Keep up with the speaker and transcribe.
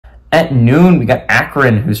At noon, we got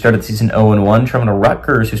Akron, who started the season 0-1, traveling to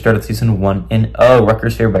Rutgers, who started the season 1-0.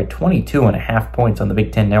 Rutgers favored by 22.5 points on the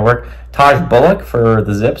Big Ten Network. Taj Bullock for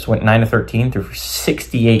the Zips went 9-13, threw for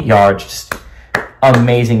 68 yards. Just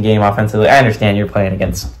amazing game offensively. I understand you're playing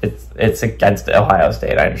against it's against Ohio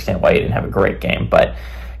State. I understand why you didn't have a great game, but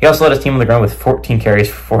he also led his team on the ground with 14 carries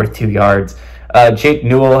for 42 yards. Jake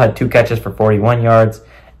Newell had 2 catches for 41 yards.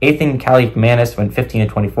 Ethan Kaliakmanis went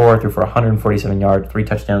 15-24, threw for 147 yards, 3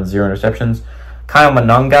 touchdowns, 0 interceptions. Kyle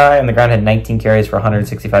Monongai on the ground had 19 carries for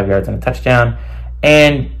 165 yards and a touchdown.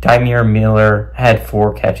 And Dymere Miller had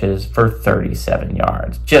 4 catches for 37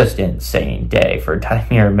 yards. Just insane day for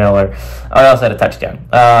Dymere Miller. He also had a touchdown.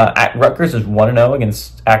 Rutgers is 1-0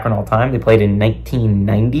 against Akron all time. They played in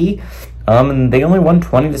 1990. And they only won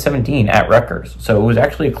 20-17 at Rutgers. So it was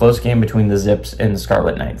actually a close game between the Zips and the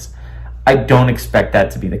Scarlet Knights. I don't expect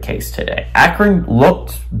that to be the case today. Akron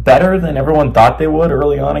looked better than everyone thought they would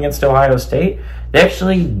early on against Ohio State. They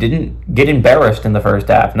actually didn't get embarrassed in the first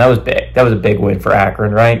half, and that was big. That was a big win for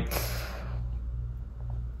Akron, right?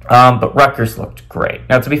 But Rutgers looked great.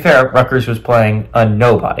 Now, to be fair, Rutgers was playing a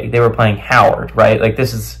nobody. They were playing Howard, right? Like,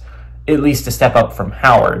 this is at least a step up from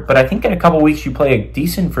Howard. But I think in a couple weeks you play a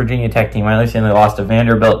decent Virginia Tech team. I understand they lost to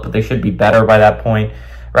Vanderbilt, but they should be better by that point.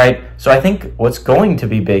 Right? So I think what's going to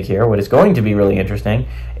be big here, what is going to be really interesting,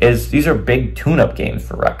 is these are big tune-up games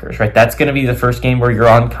for Rutgers, right? That's going to be the first game where you're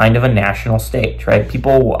on kind of a national stage, right?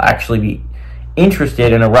 People will actually be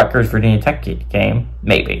interested in a Rutgers-Virginia Tech game,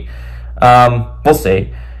 maybe. We'll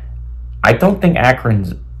see. I don't think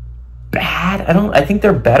Akron's bad. I think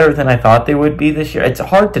they're better than I thought they would be this year. It's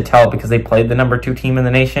hard to tell because they played the number 2 team in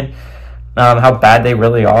the nation. How bad they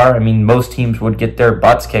really are. I mean, most teams would get their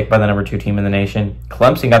butts kicked by the number 2 team in the nation.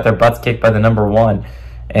 Clemson got their butts kicked by the number 1,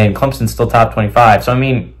 and Clemson's still top 25. So, I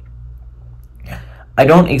mean, I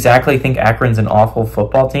don't exactly think Akron's an awful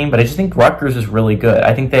football team, but I just think Rutgers is really good.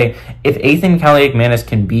 I think if Ethan Kaliakmanis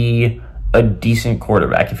can be a decent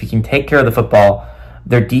quarterback, if he can take care of the football,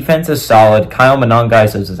 their defense is solid. Kyle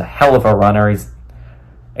Monongai is a hell of a runner. He's,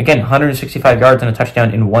 again, 165 yards and a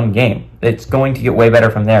touchdown in one game. It's going to get way better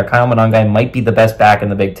from there. Kyle Monongai might be the best back in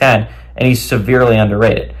the Big Ten, and he's severely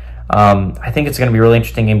underrated. I think it's going to be a really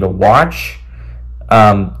interesting game to watch,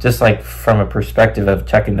 just like from a perspective of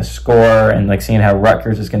checking the score and like seeing how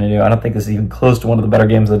Rutgers is going to do. I don't think this is even close to one of the better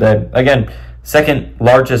games of the day. Again, second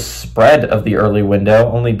largest spread of the early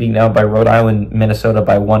window, only beaten out by Rhode Island, Minnesota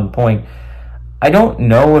by 1 point. I don't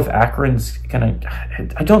know if Akron's going to...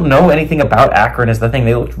 I don't know anything about Akron is the thing.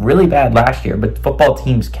 They looked really bad last year, but football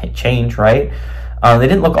teams can change, right? They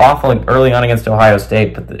didn't look awful early on against Ohio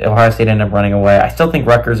State, but Ohio State ended up running away. I still think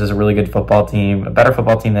Rutgers is a really good football team, a better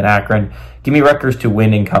football team than Akron. Give me Rutgers to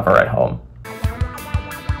win and cover at home.